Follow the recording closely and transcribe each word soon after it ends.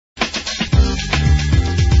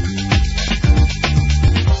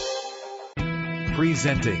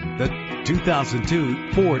Presenting the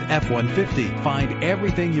 2002 Ford F-150. Find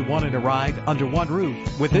everything you want in a ride under one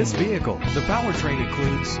roof with this vehicle. The powertrain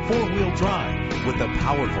includes four-wheel drive with a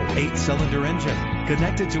powerful 8-cylinder engine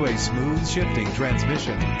connected to a smooth shifting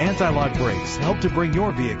transmission. Anti-lock brakes help to bring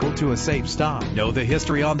your vehicle to a safe stop. Know the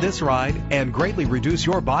history on this ride and greatly reduce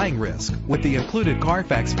your buying risk with the included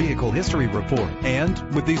Carfax Vehicle History Report.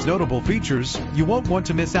 And with these notable features, you won't want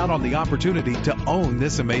to miss out on the opportunity to own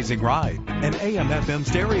this amazing ride. An AM/FM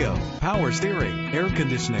stereo, power steering, air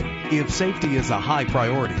conditioning. If safety is a high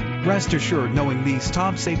priority, rest assured knowing these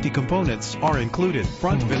top safety components are included: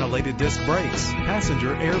 front ventilated disc brakes,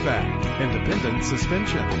 passenger airbag, independent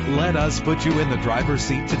suspension. Let us put you in the driver's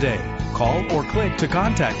seat today. Call or click to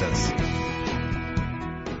contact us.